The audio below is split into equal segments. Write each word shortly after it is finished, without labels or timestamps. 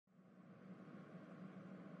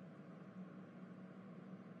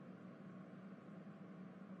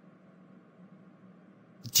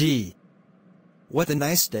Gee. What a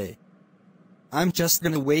nice day. I'm just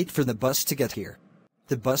gonna wait for the bus to get here.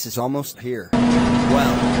 The bus is almost here.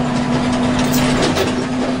 Well.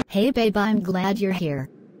 Hey babe, I'm glad you're here.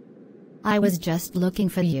 I was just looking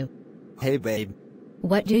for you. Hey babe.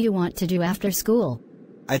 What do you want to do after school?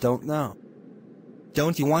 I don't know.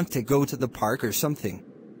 Don't you want to go to the park or something?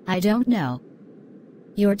 I don't know.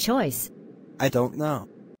 Your choice. I don't know.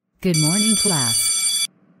 Good morning, class.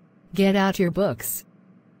 Get out your books.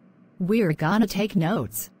 We're gonna take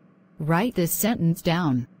notes. Write this sentence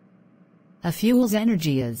down. A fuel's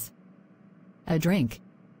energy is a drink.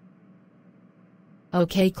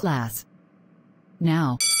 Okay, class.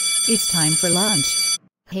 Now, it's time for lunch.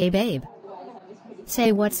 Hey babe.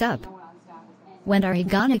 Say what's up. When are you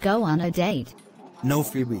gonna go on a date? No,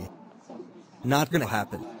 Phoebe. Not gonna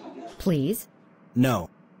happen. Please? No.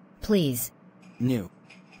 Please. New.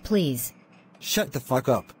 Please. Shut the fuck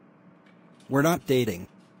up. We're not dating.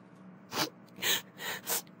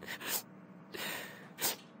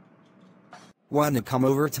 Wanna come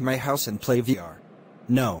over to my house and play VR?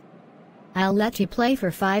 No. I'll let you play for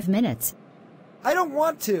 5 minutes. I don't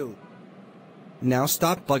want to! Now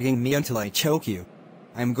stop bugging me until I choke you.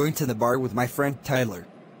 I'm going to the bar with my friend Tyler.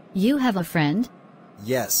 You have a friend?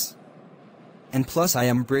 Yes. And plus I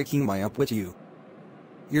am breaking my up with you.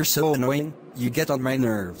 You're so annoying, you get on my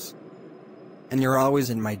nerves. And you're always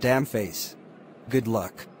in my damn face. Good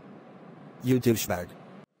luck. You douchebag.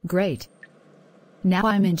 Great. Now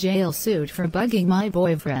I'm in jail suit for bugging my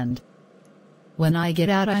boyfriend. When I get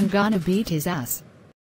out I'm gonna beat his ass.